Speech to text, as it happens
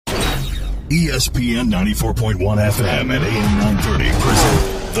ESPN 94.1 FM and AM 930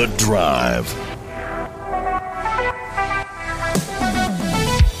 present The Drive.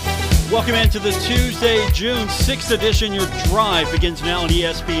 Welcome into the Tuesday, June 6th edition. Your drive begins now on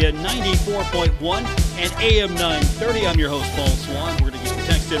ESPN 94.1 and AM 930. I'm your host, Paul Swann. We're going to get a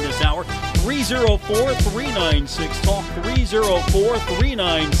text in this hour. 304-396-TALK,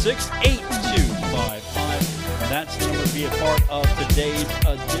 304-396-8255. That's the number to be a part of today's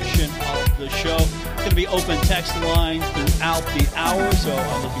edition of the show. It's going to be open text lines throughout the hour, so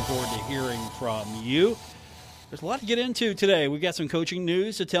I'm looking forward to hearing from you. There's a lot to get into today. We've got some coaching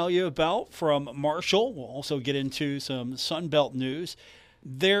news to tell you about from Marshall. We'll also get into some Sun Belt news.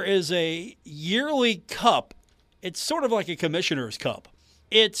 There is a yearly cup. It's sort of like a commissioner's cup.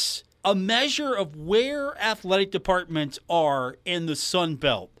 It's a measure of where athletic departments are in the Sun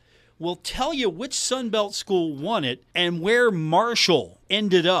Belt. We'll tell you which Sun Belt school won it and where Marshall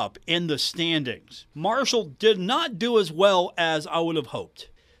ended up in the standings. Marshall did not do as well as I would have hoped.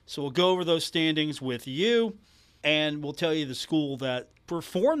 So we'll go over those standings with you. And we'll tell you the school that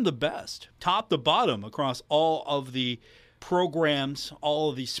performed the best, top to bottom, across all of the programs, all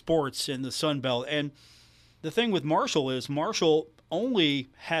of the sports in the Sun Belt. And the thing with Marshall is Marshall only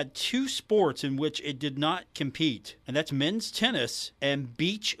had two sports in which it did not compete, and that's men's tennis and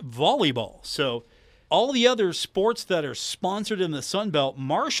beach volleyball. So all the other sports that are sponsored in the Sun Belt,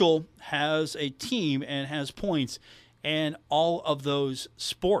 Marshall has a team and has points in all of those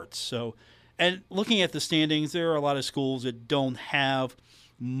sports. So, and looking at the standings, there are a lot of schools that don't have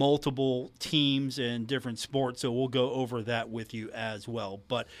multiple teams in different sports, so we'll go over that with you as well.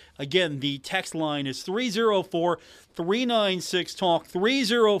 But again, the text line is 304-396-TALK,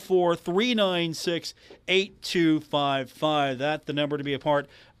 304-396-8255. That's the number to be a part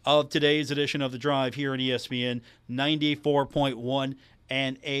of today's edition of The Drive here on ESPN 94.1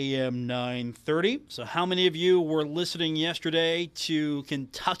 and AM 930. So how many of you were listening yesterday to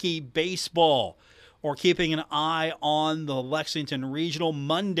Kentucky baseball or keeping an eye on the Lexington Regional?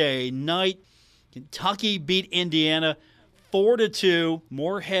 Monday night, Kentucky beat Indiana 4-2.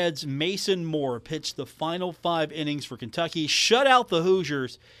 Moorhead's Mason Moore pitched the final 5 innings for Kentucky, shut out the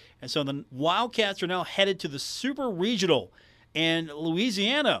Hoosiers, and so the Wildcats are now headed to the Super Regional. And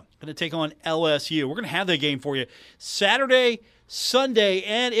Louisiana going to take on LSU. We're going to have that game for you Saturday, Sunday,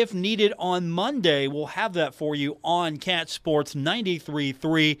 and if needed on Monday, we'll have that for you on Cat Sports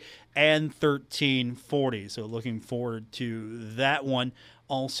 93.3 and 1340. So looking forward to that one.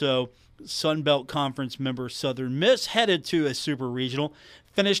 Also, Sun Belt Conference member Southern Miss headed to a Super Regional.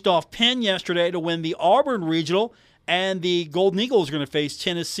 Finished off Penn yesterday to win the Auburn Regional. And the Golden Eagles are going to face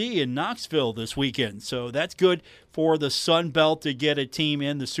Tennessee in Knoxville this weekend. So that's good for the Sun Belt to get a team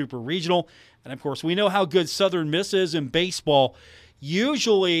in the Super Regional. And, of course, we know how good Southern Miss is in baseball.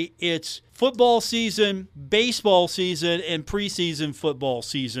 Usually it's football season, baseball season, and preseason football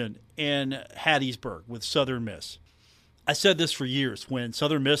season in Hattiesburg with Southern Miss. I said this for years when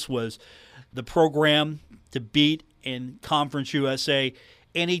Southern Miss was the program to beat in Conference USA.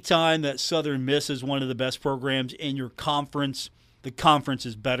 Anytime that Southern Miss is one of the best programs in your conference, the conference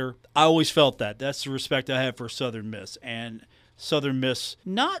is better. I always felt that. That's the respect I have for Southern Miss. And Southern Miss,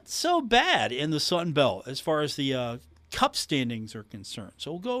 not so bad in the Sun Belt as far as the cup standings are concerned.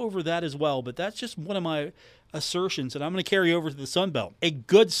 So we'll go over that as well. But that's just one of my assertions that I'm going to carry over to the Sun Belt. A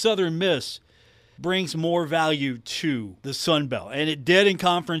good Southern Miss brings more value to the Sun Belt. And it did in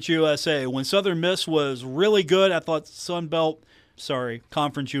Conference USA. When Southern Miss was really good, I thought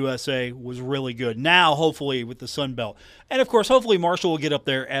Conference USA was really good. Now, hopefully, with the Sun Belt. And, of course, hopefully Marshall will get up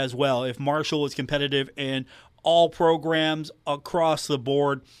there as well. If Marshall is competitive in all programs across the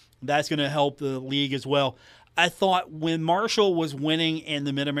board, that's going to help the league as well. I thought when Marshall was winning in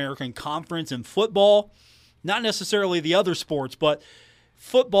the Mid-American Conference in football, not necessarily the other sports, but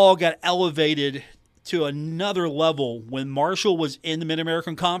football got elevated to another level when Marshall was in the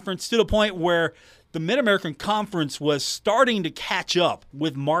Mid-American Conference, to the point where the Mid-American Conference was starting to catch up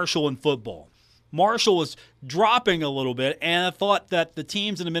with Marshall in football. Marshall was dropping a little bit, and I thought that the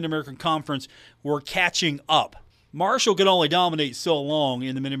teams in the Mid-American Conference were catching up. Marshall could only dominate so long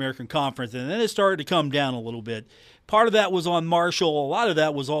in the Mid-American Conference, and then it started to come down a little bit. Part of that was on Marshall. A lot of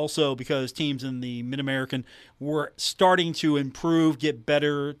that was also because teams in the Mid-American were starting to improve, get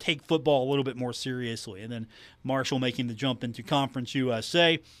better, take football a little bit more seriously. And then Marshall making the jump into Conference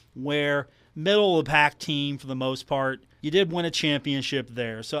USA, where middle-of-the-pack team for the most part. You did win a championship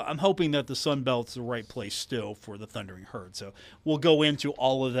there, so I'm hoping that the Sun Belt's the right place still for the Thundering Herd. So we'll go into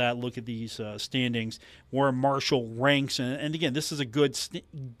all of that, look at these standings, where Marshall ranks. And again, this is a good,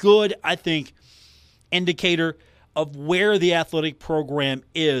 I think, indicator of where the athletic program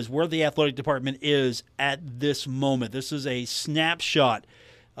is, where the athletic department is at this moment. This is a snapshot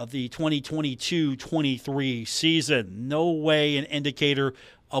of the 2022-23 season. No way an indicator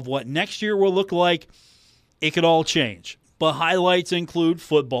of what next year will look like. It could all change. But highlights include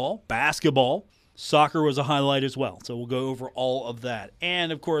football, basketball. Soccer was a highlight as well. So we'll go over all of that.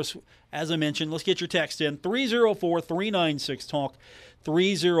 And, of course, as I mentioned, let's get your text in. 304-396-TALK,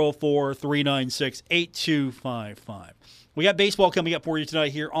 304-396-8255. We got baseball coming up for you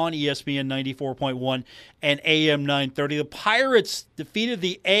tonight here on ESPN 94.1 and AM 930. The Pirates defeated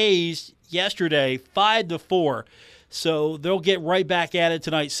the A's yesterday 5-4. So they'll get right back at it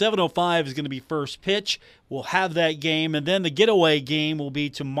tonight. 7:05 is going to be first pitch. We'll have that game. And then the getaway game will be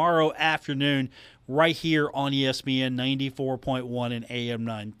tomorrow afternoon right here on ESPN 94.1 and AM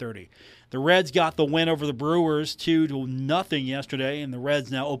 930. The Reds got the win over the Brewers 2-0 yesterday, and the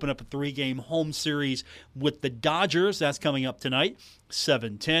Reds now open up a 3-game home series with the Dodgers. That's coming up tonight,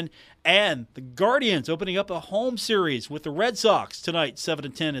 7:10. And the Guardians opening up a home series with the Red Sox tonight,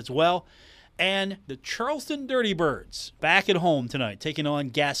 7-10 as well. And the Charleston Dirty Birds back at home tonight, taking on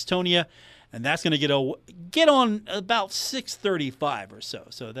Gastonia, and that's going to get on about 6:35 or so.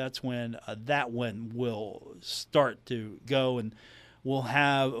 So that's when that one will start to go, and we'll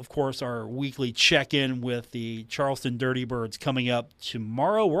have, of course, our weekly check-in with the Charleston Dirty Birds coming up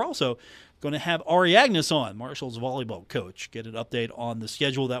tomorrow. We're also going to have Ari Agnes on, Marshall's volleyball coach, get an update on the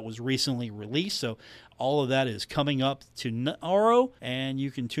schedule that was recently released. So all of that is coming up tomorrow, and you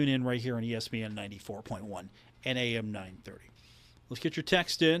can tune in right here on ESPN 94.1 and AM 930. Let's get your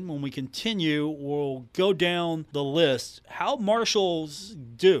text in. When we continue, we'll go down the list. How Marshall's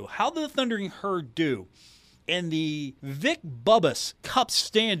do, how the Thundering Herd do in the Vic Bubas Cup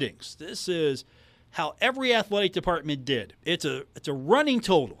standings. This is how every athletic department did. It's a running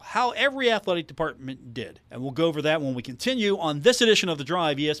total, how every athletic department did. And we'll go over that when we continue on this edition of The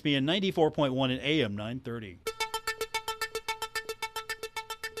Drive, ESPN 94.1 and AM 930.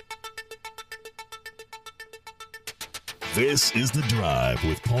 This is The Drive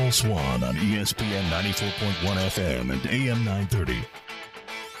with Paul Swann on ESPN 94.1 FM and AM 930.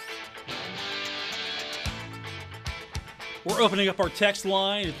 We're opening up our text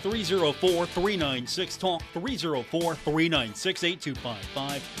line at 304-396-TALK,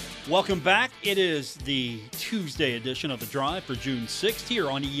 304-396-8255. Welcome back. It is the Tuesday edition of The Drive for June 6th here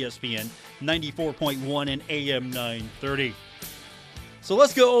on ESPN 94.1 and AM 930. So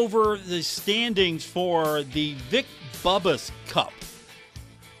let's go over the standings for the Vic Bubas Cup.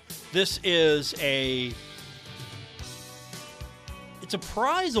 This is it's a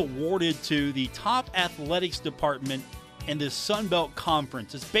prize awarded to the top athletics department in the Sun Belt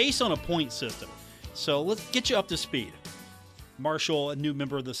Conference. It's based on a point system. So let's get you up to speed. Marshall, a new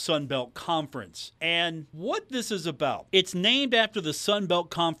member of the Sun Belt Conference. And what this is about, it's named after the Sun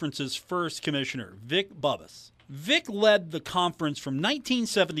Belt Conference's first commissioner, Vic Bubas. Vic led the conference from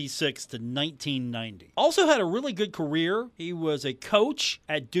 1976 to 1990. Also had a really good career. He was a coach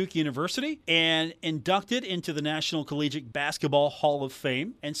at Duke University and inducted into the National Collegiate Basketball Hall of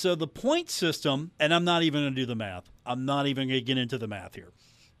Fame. And so the point system, and I'm not even going to do the math. I'm not even going to get into the math here.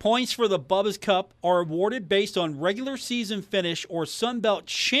 Points for the Bubba's Cup are awarded based on regular season finish or Sun Belt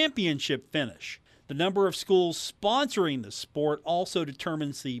Championship finish. The number of schools sponsoring the sport also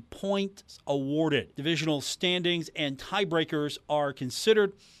determines the points awarded. Divisional standings and tiebreakers are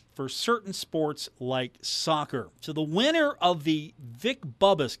considered for certain sports like soccer. So the winner of the Vic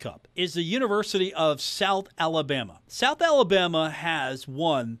Bubba's Cup is the University of South Alabama. South Alabama has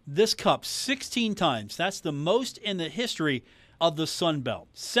won this cup 16 times. That's the most in the history of the Sun Belt.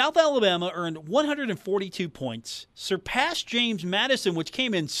 South Alabama earned 142 points, surpassed James Madison, which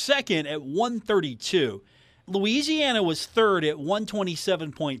came in second at 132. Louisiana was third at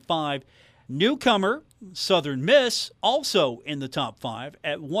 127.5. Newcomer, Southern Miss, also in the top 5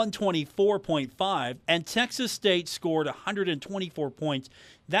 at 124.5. And Texas State scored 124 points.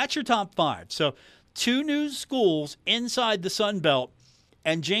 That's your top 5. So 2 new schools inside the Sun Belt.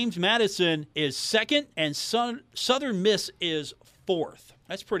 And James Madison is second, and Southern Miss is fourth.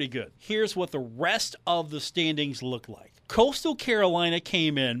 That's pretty good. Here's what the rest of the standings look like. Coastal Carolina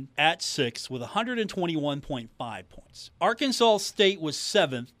came in at 6th with 121.5 points. Arkansas State was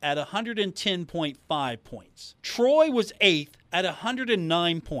 7th at 110.5 points. Troy was 8th at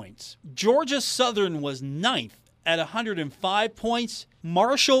 109 points. Georgia Southern was 9th at 105 points.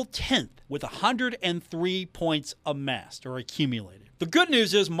 Marshall 10th with 103 points amassed or accumulated. The good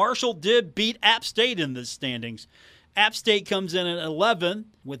news is Marshall did beat App State in the standings. App State comes in at 11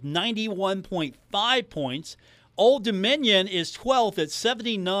 with 91.5 points. Old Dominion is 12th at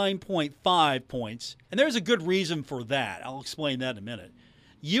 79.5 points, and there's a good reason for that. I'll explain that in a minute.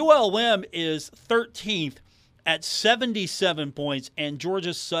 ULM is 13th at 77 points, and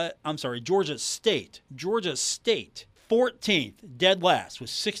Georgia State 14th, dead last, with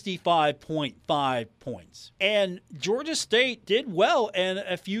 65.5 points. And Georgia State did well in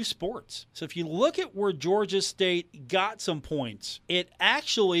a few sports. So if you look at where Georgia State got some points, it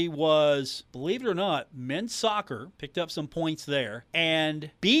actually was, believe it or not, men's soccer picked up some points there,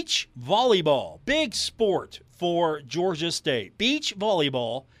 and beach volleyball, big sport for Georgia State. Beach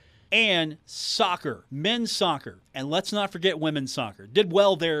volleyball and soccer, men's soccer, and let's not forget women's soccer, did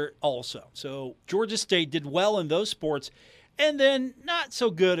well there also. So Georgia State did well in those sports, and then not so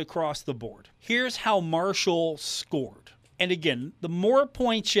good across the board. Here's how Marshall scored. And again, the more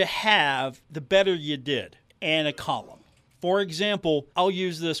points you have, the better you did, and a column. For example, I'll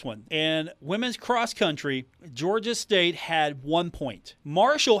use this one. In women's cross country, Georgia State had 1 point.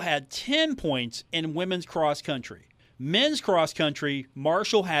 Marshall had 10 points in women's cross country. Men's cross country,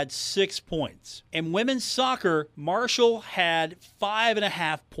 Marshall had 6 points. In women's soccer, Marshall had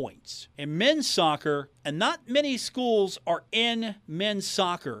 5.5 points. In men's soccer, and not many schools are in men's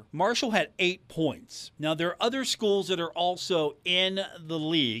soccer, Marshall had 8 points. Now, there are other schools that are also in the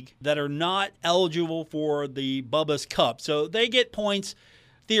league that are not eligible for the Bubba's Cup. So they get points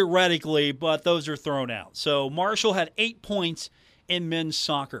theoretically, but those are thrown out. So Marshall had 8 points in men's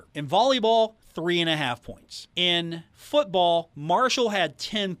soccer. In volleyball, 3.5 points. In football, Marshall had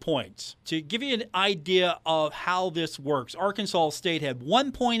 10 points. To give you an idea of how this works, Arkansas State had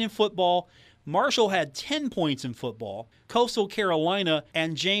 1 point in football. Marshall had 10 points in football. Coastal Carolina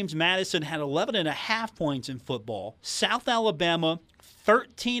and James Madison had 11.5 points in football. South Alabama,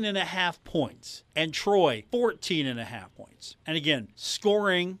 13.5 points. And Troy, 14.5 points. And again,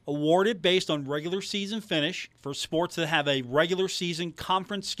 scoring awarded based on regular season finish for sports that have a regular season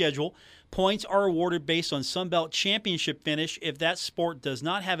conference schedule. Points are awarded based on Sun Belt Championship finish if that sport does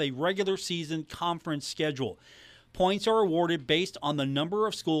not have a regular season conference schedule. Points are awarded based on the number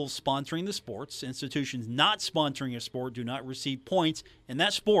of schools sponsoring the sports. Institutions not sponsoring a sport do not receive points in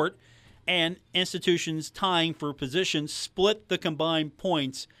that sport. And institutions tying for positions split the combined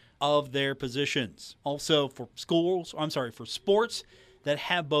points of their positions. Also for sports that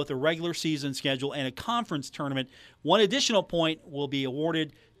have both a regular season schedule and a conference tournament, 1 additional point will be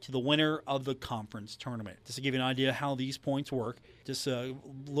awarded to the winner of the conference tournament. Just to give you an idea how these points work, just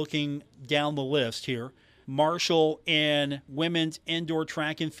looking down the list here, Marshall in women's indoor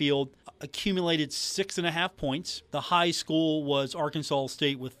track and field accumulated 6.5 points. The high school was Arkansas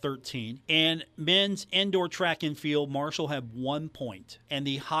State with 13. And men's indoor track and field, Marshall had 1 point. And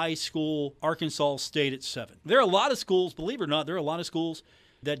the high school, Arkansas State at 7. There are a lot of schools, believe it or not, there are a lot of schools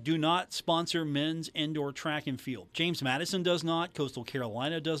that do not sponsor men's indoor track and field. James Madison does not. Coastal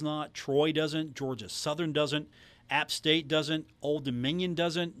Carolina does not. Troy doesn't. Georgia Southern doesn't. App State doesn't. Old Dominion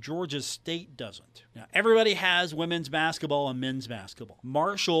doesn't. Georgia State doesn't. Now, everybody has women's basketball and men's basketball.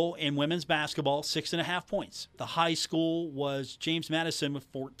 Marshall in women's basketball, 6.5 points. The high school was James Madison with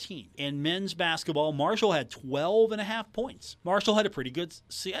 14. In men's basketball, Marshall had 12.5 points. Marshall had a pretty good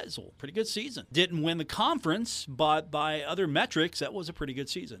schedule, pretty good season. Didn't win the conference, but by other metrics, that was a pretty good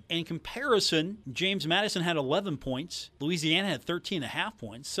season. In comparison, James Madison had 11 points. Louisiana had 13.5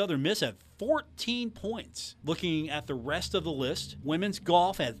 points. Southern Miss had 14 points. Looking at the rest of the list, women's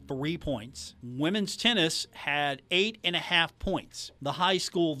golf had 3 points. Women's tennis had 8.5 points. The high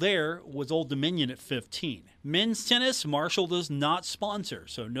school there was Old Dominion at 15. Men's tennis, Marshall does not sponsor,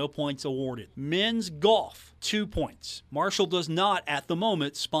 so no points awarded. Men's golf, 2 points. Marshall does not, at the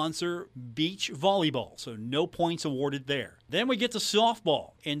moment, sponsor beach volleyball, so no points awarded there. Then we get to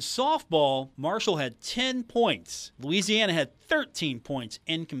softball. In softball, Marshall had 10 points. Louisiana had 13 points.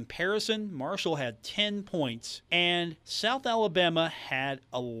 In comparison, Marshall had 10 points, and South Alabama had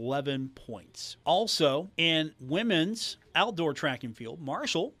 11 points. Also, in women's outdoor track and field,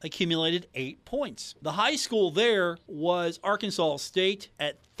 Marshall accumulated 8 points. The high school there was Arkansas State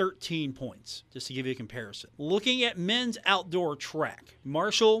at 13 points, just to give you a comparison. Looking at men's outdoor track,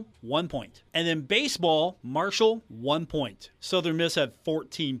 Marshall, 1 point. And then baseball, Marshall, 1 point. Southern Miss had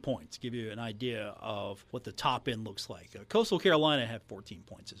 14 points, give you an idea of what the top end looks like. Coastal Carolina had 14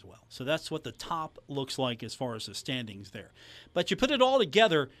 points as well. So that's what the top looks like as far as the standings there. But you put it all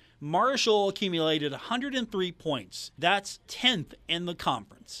together, Marshall accumulated 103 points. That's 10th in the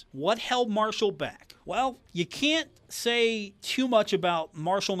conference. What held Marshall back? Well, you can't say too much about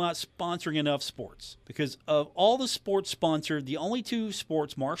Marshall not sponsoring enough sports, because of all the sports sponsored, the only 2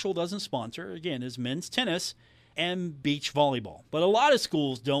 sports Marshall doesn't sponsor, again, is men's tennis and beach volleyball. But a lot of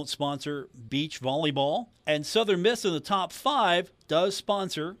schools don't sponsor beach volleyball, and Southern Miss in the top 5 does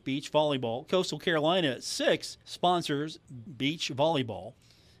sponsor beach volleyball. Coastal Carolina at 6 sponsors beach volleyball.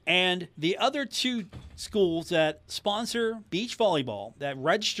 And the other 2 schools that sponsor beach volleyball that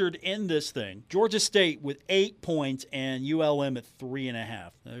registered in this thing, Georgia State with 8 points and ULM at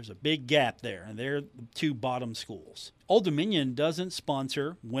 3.5. There's a big gap there, and they're the 2 bottom schools. Old Dominion doesn't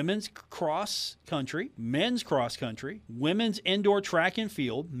sponsor women's cross country, men's cross country, women's indoor track and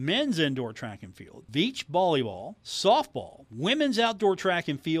field, men's indoor track and field, beach volleyball, softball, women's outdoor track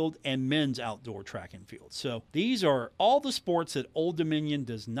and field, and men's outdoor track and field. So these are all the sports that Old Dominion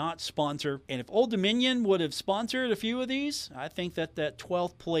does not sponsor. And if Old Dominion would have sponsored a few of these, I think that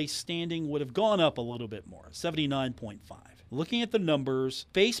 12th place standing would have gone up a little bit more, 79.5. Looking at the numbers,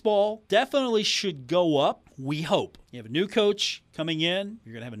 baseball definitely should go up, we hope. You have a new coach coming in.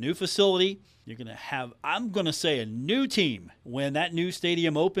 You're going to have a new facility. You're going to have, I'm going to say, a new team when that new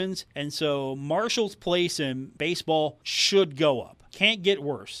stadium opens. And so Marshall's place in baseball should go up. Can't get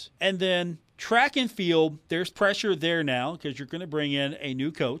worse. And then track and field, there's pressure there now because you're going to bring in a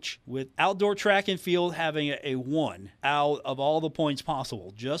new coach with outdoor track and field having a 1 out of all the points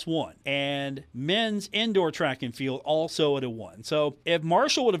possible, just 1. And men's indoor track and field also at a 1. So if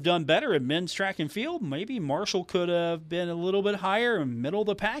Marshall would have done better in men's track and field, maybe Marshall could have been a little bit higher in middle of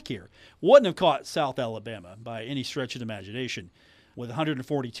the pack here. Wouldn't have caught South Alabama by any stretch of the imagination with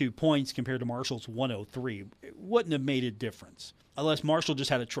 142 points compared to Marshall's 103. It wouldn't have made a difference. Unless Marshall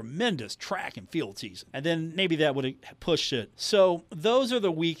just had a tremendous track and field season. And then maybe that would have pushed it. So those are the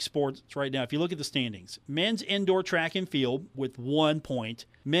weak sports right now. If you look at the standings, men's indoor track and field with 1 point.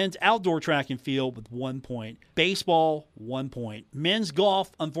 Men's outdoor track and field with 1 point. Baseball, 1 point. Men's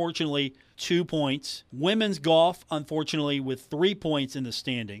golf, unfortunately, 2 points. Women's golf, unfortunately, with 3 points in the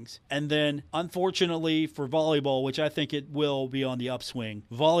standings. And then, unfortunately, for volleyball, which I think it will be on the upswing,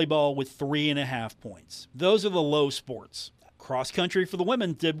 volleyball with 3.5 points. Those are the low sports. Cross country for the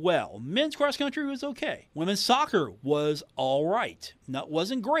women did well. Men's cross country was okay. Women's soccer was all right.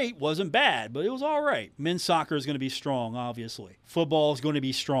 Wasn't great, wasn't bad, but it was all right. Men's soccer is going to be strong, obviously. Football is going to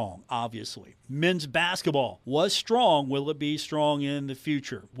be strong, obviously. Men's basketball was strong. Will it be strong in the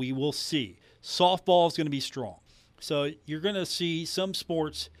future? We will see. Softball is going to be strong. So you're going to see some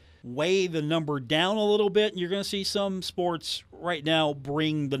sports weigh the number down a little bit, and you're going to see some sports right now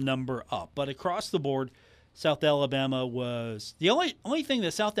bring the number up. But across the board, South Alabama was the only thing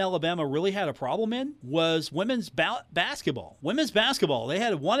that South Alabama really had a problem in was women's basketball. Women's basketball, they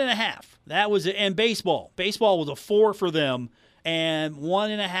had a 1.5. That was it. And baseball. Baseball was a 4 for them and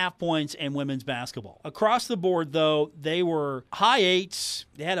 1.5 points in women's basketball. Across the board, though, they were high 8s.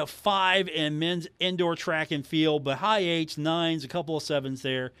 They had a 5 in men's indoor track and field, but high 8s, 9s, a couple of 7s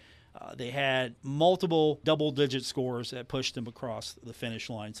there. They had multiple double-digit scores that pushed them across the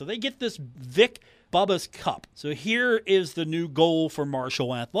finish line. So they get this Vic Bubba's Cup. So here is the new goal for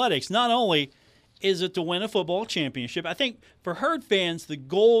Marshall Athletics. Not only is it to win a football championship, I think for Herd fans, the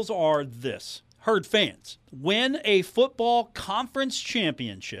goals are this. Herd fans, win a football conference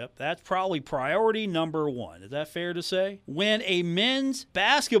championship. That's probably priority number 1. Is that fair to say? Win a men's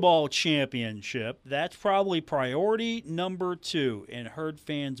basketball championship. That's probably priority number 2 in Herd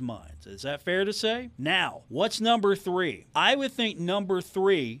fans' minds. Is that fair to say? Now, what's number 3? I would think number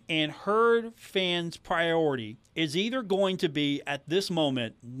 3 in Herd fans' priority is either going to be, at this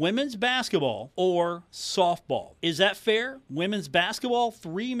moment, women's basketball or softball. Is that fair? Women's basketball,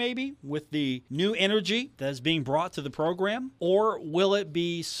 3 maybe, with the new energy that's being brought to the program? Or will it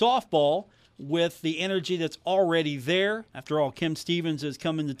be softball with the energy that's already there? After all, Kim Stevens is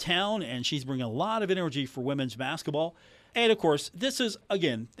coming to town, and she's bringing a lot of energy for women's basketball. And, of course, this is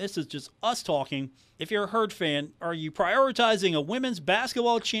just us talking. If you're a Herd fan, are you prioritizing a women's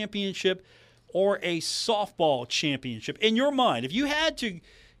basketball championship or a softball championship? In your mind, if you had to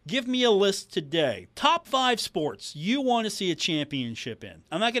give me a list today, top 5 sports you want to see a championship in.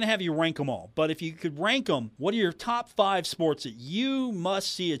 I'm not going to have you rank them all, but if you could rank them, what are your top 5 sports that you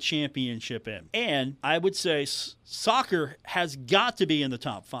must see a championship in? And I would say soccer has got to be in the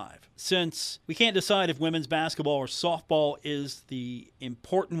top 5. Since we can't decide if women's basketball or softball is the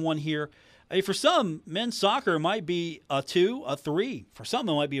important one here. For some, men's soccer might be a 2, a 3. For some,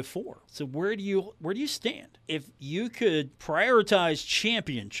 it might be a 4. So where do you stand? If you could prioritize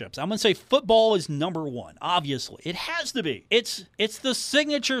championships, I'm going to say football is number 1, obviously. It has to be. It's the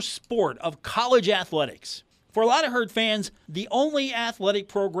signature sport of college athletics. For a lot of Herd fans, the only athletic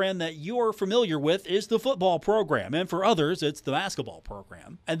program that you're familiar with is the football program. And for others, it's the basketball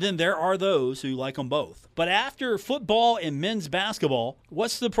program. And then there are those who like them both. But after football and men's basketball,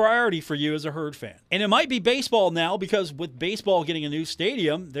 what's the priority for you as a Herd fan? And it might be baseball now, because with baseball getting a new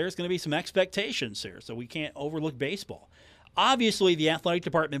stadium, there's going to be some expectations here. So we can't overlook baseball. Obviously, the athletic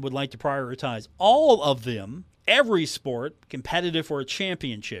department would like to prioritize all of them, every sport, competitive for a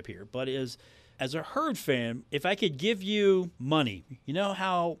championship here. But as a Herd fan, if I could give you money, you know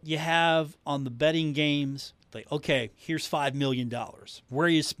how you have on the betting games, like, okay, here's $5 million. Where are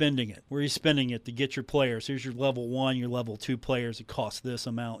you spending it? Where are you spending it to get your players? Here's your level 1, your level 2 players. It costs this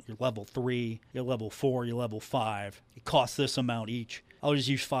amount. Your level 3, your level 4, your level 5. It costs this amount each. I'll just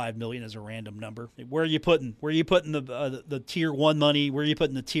use $5 million as a random number. Where are you putting? Where are you putting the tier 1 money? Where are you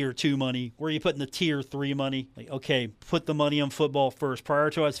putting the tier 2 money? Where are you putting the tier 3 money? Like, okay, put the money on football first.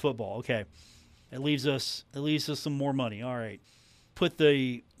 Prioritize football. Okay. It leaves us some more money. All right. Put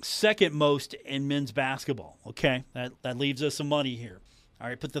the second most in men's basketball. Okay. That leaves us some money here. All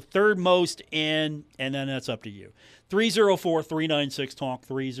right. Put the third most in, and then that's up to you. 304-396-TALK,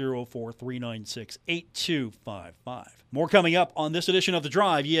 304-396-8255. More coming up on this edition of The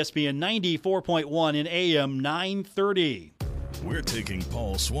Drive, ESPN 94.1 and AM 930. We're taking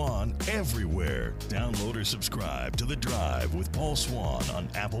Paul Swann everywhere. Download or subscribe to The Drive with Paul Swann on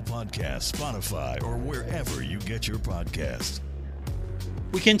Apple Podcasts, Spotify, or wherever you get your podcasts.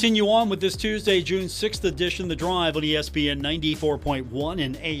 We continue on with this Tuesday, June 6th edition, The Drive on ESPN 94.1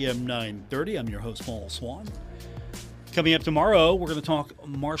 and AM 930. I'm your host, Paul Swann. Coming up tomorrow, we're going to talk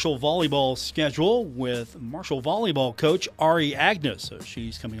Marshall volleyball schedule with Marshall volleyball coach Ari Agnes. So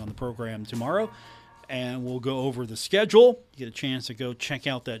she's coming on the program tomorrow. And we'll go over the schedule. You get a chance to go check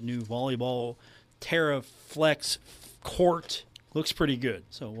out that new volleyball TerraFlex court. Looks pretty good.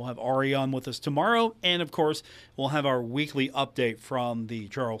 So we'll have Ari on with us tomorrow. And, of course, we'll have our weekly update from the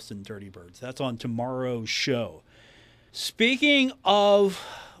Charleston Dirty Birds. That's on tomorrow's show. Speaking of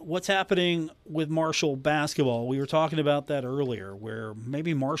what's happening with Marshall basketball, we were talking about that earlier, where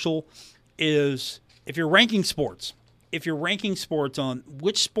maybe Marshall is, if you're ranking sports on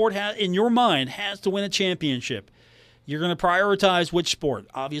which sport in your mind has to win a championship, you're going to prioritize which sport.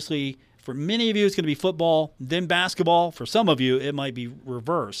 Obviously, for many of you, it's going to be football, then basketball. For some of you, it might be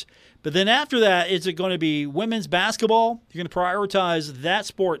reverse. But then after that, is it going to be women's basketball? You're going to prioritize that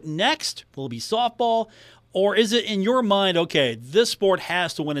sport next. Will it be softball? Or is it in your mind, okay, this sport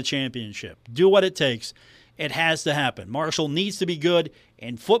has to win a championship. Do what it takes. It has to happen. Marshall needs to be good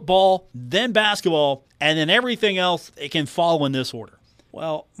in football, then basketball, and then everything else, it can follow in this order.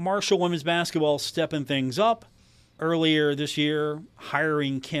 Well, Marshall women's basketball stepping things up. Earlier this year,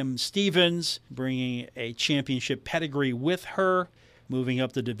 hiring Kim Stevens, bringing a championship pedigree with her, moving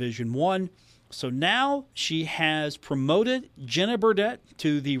up to Division I. So now she has promoted Jenna Burdett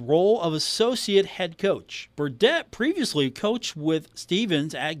to the role of associate head coach. Burdett previously coached with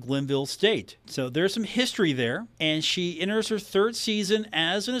Stevens at Glenville State. So there's some history there, and she enters her third season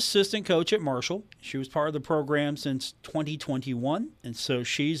as an assistant coach at Marshall. She was part of the program since 2021, and so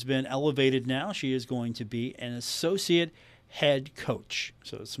she's been elevated now. She is going to be an associate head coach.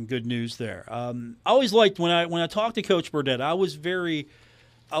 So some good news there. I always liked when I talked to Coach Burdett, I was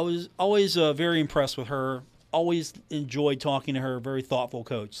always very impressed with her, always enjoyed talking to her, very thoughtful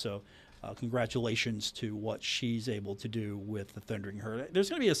coach. So congratulations to what she's able to do with the Thundering Herd. There's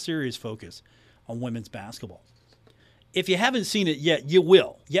going to be a serious focus on women's basketball. If you haven't seen it yet, you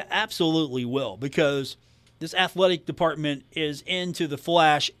will. You absolutely will, because this athletic department is into the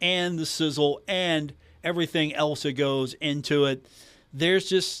flash and the sizzle and everything else that goes into it. There's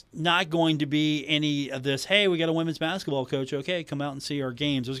just not going to be any of this, hey, we got a women's basketball coach. Okay, come out and see our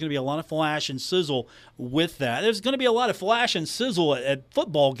games. There's going to be a lot of flash and sizzle with that. There's going to be a lot of flash and sizzle at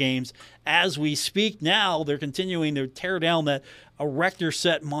football games as we speak now. They're continuing to tear down that erector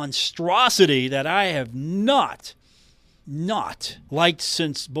set monstrosity that I have not liked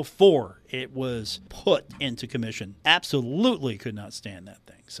since before it was put into commission. Absolutely could not stand that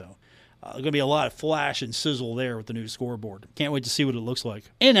thing. So there's going to be a lot of flash and sizzle there with the new scoreboard. Can't wait to see what it looks like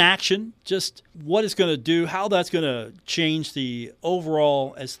in action, just what it's going to do, how that's going to change the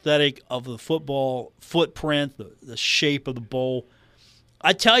overall aesthetic of the football footprint, the shape of the bowl.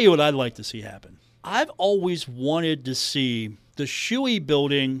 I tell you what I'd like to see happen. I've always wanted to see the Shuey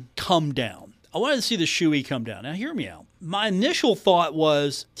building come down. I wanted to see the Shuey come down. Now, hear me out. My initial thought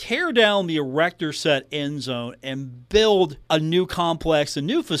was tear down the erector set end zone and build a new complex, a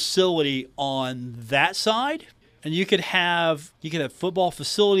new facility on that side. And you could have football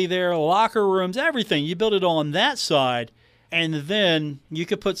facility there, locker rooms, everything. You build it on that side, And then you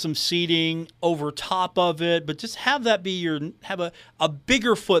could put some seating over top of it, but just have that be have a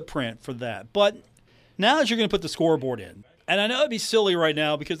bigger footprint for that. But now that you're going to put the scoreboard in, and I know it'd be silly right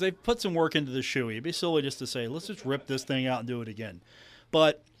now because they've put some work into the shoey. It'd be silly just to say, let's just rip this thing out and do it again.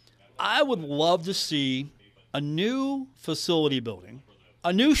 But I would love to see a new facility building,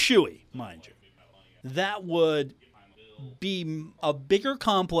 a new shoey, mind you, that would be a bigger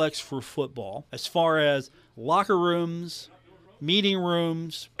complex for football as far as locker rooms, meeting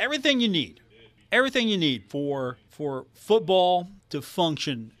rooms, everything you need for football to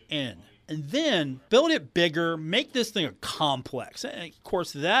function in. And then build it bigger, make this thing a complex. And of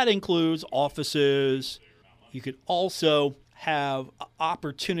course, that includes offices. You could also have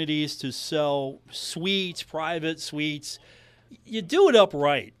opportunities to sell suites, private suites. You do it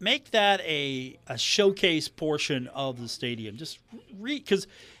upright. Make that a showcase portion of the stadium. Just because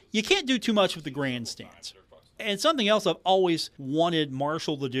you can't do too much with the grandstands. And something else I've always wanted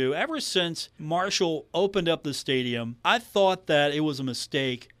Marshall to do, ever since Marshall opened up the stadium, I thought that it was a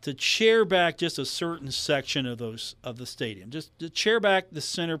mistake to chair back just a certain section of the stadium. Just to chair back the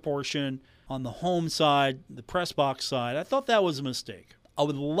center portion on the home side, the press box side. I thought that was a mistake. I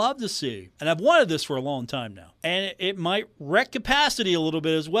would love to see, and I've wanted this for a long time now, and it might wreck capacity a little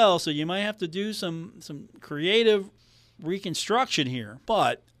bit as well, so you might have to do some creative reconstruction here.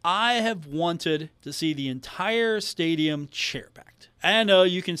 But I have wanted to see the entire stadium chair-backed. I know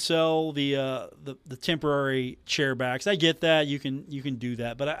you can sell the temporary chair-backs. I get that. You can do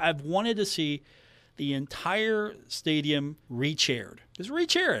that. But I've wanted to see the entire stadium re-chaired. Just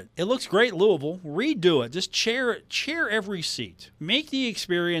re-chair it. It looks great, Louisville. Redo it. Just chair it. Chair every seat. Make the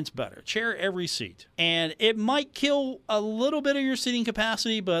experience better. Chair every seat. And it might kill a little bit of your seating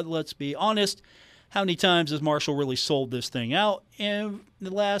capacity, but let's be honest. How many times has Marshall really sold this thing out in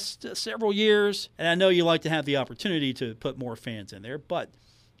the last several years? And I know you like to have the opportunity to put more fans in there, but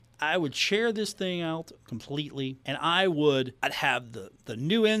I would share this thing out completely, and I'd have the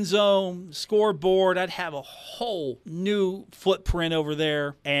new end zone, scoreboard. I'd have a whole new footprint over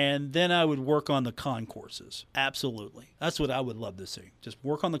there, and then I would work on the concourses. Absolutely. That's what I would love to see. Just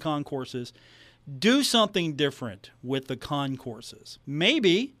work on the concourses. Do something different with the concourses.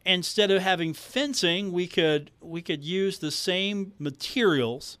 Maybe instead of having fencing, we could use the same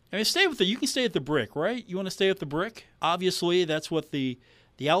materials. I mean, you can stay at the brick, right? You want to stay at the brick? Obviously, that's what the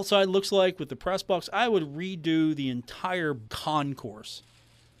outside looks like with the press box. I would redo the entire concourse,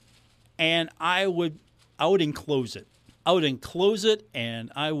 and I would enclose it. I would enclose it,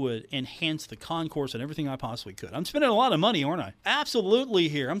 and I would enhance the concourse and everything I possibly could. I'm spending a lot of money, aren't I? Absolutely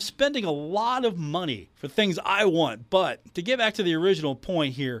here. I'm spending a lot of money for things I want. But to get back to the original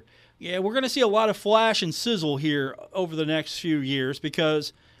point here, yeah, we're going to see a lot of flash and sizzle here over the next few years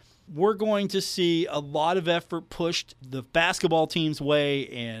because we're going to see a lot of effort pushed the basketball team's way,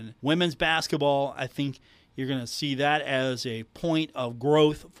 and women's basketball, I think you're going to see that as a point of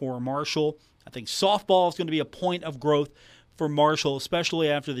growth for Marshall. I think softball is going to be a point of growth for Marshall, especially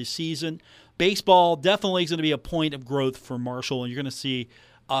after the season. Baseball definitely is going to be a point of growth for Marshall, and you're going to see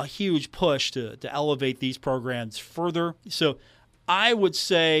a huge push to elevate these programs further. So I would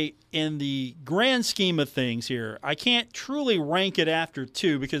say in the grand scheme of things here, I can't truly rank it after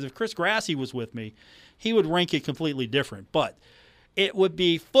two because if Chris Grassi was with me, he would rank it completely different. But it would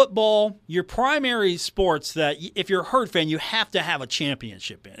be football, your primary sports that if you're a Herd fan, you have to have a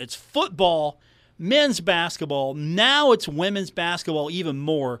championship in. It's football, men's basketball, now it's women's basketball even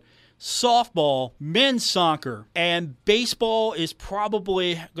more, softball, men's soccer, and baseball is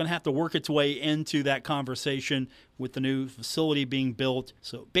probably going to have to work its way into that conversation with the new facility being built.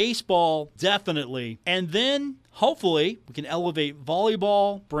 So baseball, definitely. And then hopefully we can elevate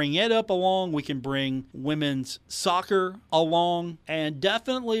volleyball, bring it up along. We can bring women's soccer along, and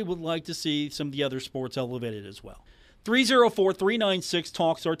definitely would like to see some of the other sports elevated as well.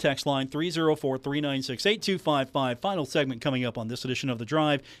 304-396-TALKS, our text line, 304-396-8255. Final segment coming up on this edition of The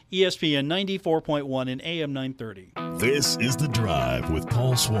Drive, ESPN 94.1 and AM 930. This is The Drive with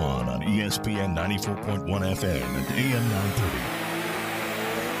Paul Swann on ESPN 94.1 FM and AM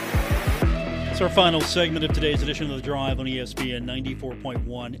 930. That's our final segment of today's edition of The Drive on ESPN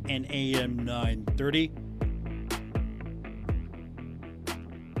 94.1 and AM 930.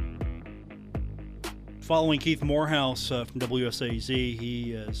 Following Keith Morehouse from WSAZ,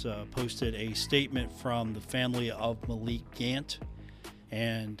 he has posted a statement from the family of Malik Gant,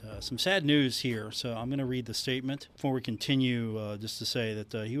 and some sad news here. So I'm going to read the statement before we continue, just to say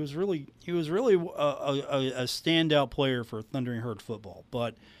that he was really a standout player for Thundering Herd football.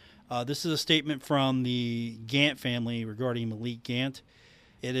 But this is a statement from the Gant family regarding Malik Gant.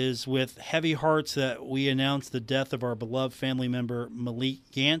 It is with heavy hearts that we announce the death of our beloved family member, Malik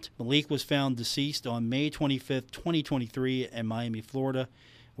Gant. Malik was found deceased on May 25th, 2023 in Miami, Florida.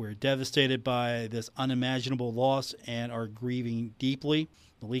 We're devastated by this unimaginable loss and are grieving deeply.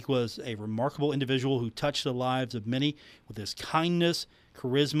 Malik was a remarkable individual who touched the lives of many with his kindness,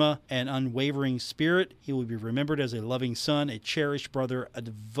 charisma, and unwavering spirit. He will be remembered as a loving son, a cherished brother, a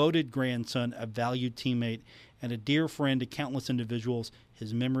devoted grandson, a valued teammate, and a dear friend to countless individuals.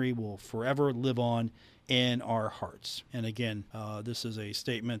 His memory will forever live on in our hearts. And again, this is a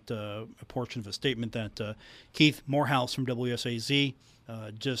statement, a portion of a statement that Keith Morehouse from WSAZ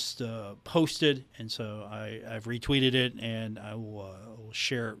just posted, and so I've retweeted it, and I will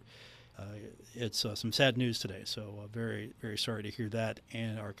share it. It's some sad news today, so very, very sorry to hear that,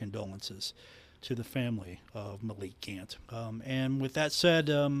 and our condolences to the family of Malik Gant. And with that said,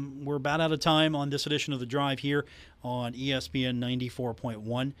 we're about out of time on this edition of The Drive here on ESPN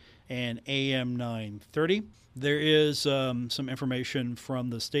 94.1 and AM 930. There is some information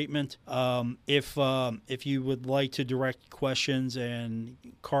from the statement. If you would like to direct questions and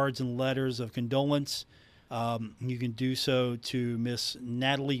cards and letters of condolence, you can do so to Miss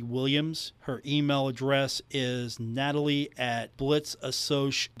Natalie Williams. Her email address is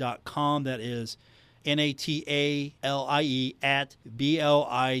natalie@blitzassoc.com. That is NATALIE at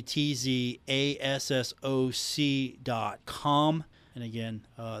BLITZASSOC.com. And again,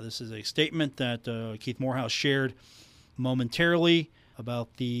 this is a statement that Keith Morehouse shared momentarily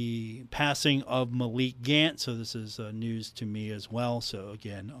about the passing of Malik Gant. So this is news to me as well. So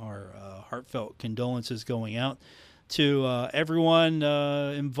again, our heartfelt condolences going out to everyone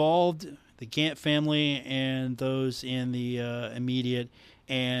involved, the Gant family, and those in the immediate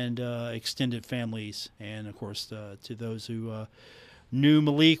and extended families, and of course to those who knew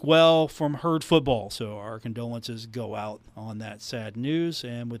Malik well from Herd Football. So our condolences go out on that sad news.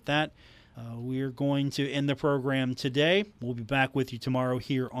 And with that, we're going to end the program today. We'll be back with you tomorrow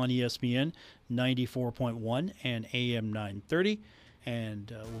here on ESPN 94.1 and AM 930.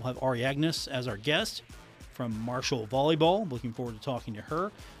 And we'll have Ari Agnes as our guest from Marshall Volleyball. Looking forward to talking to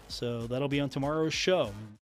her. So that'll be on tomorrow's show.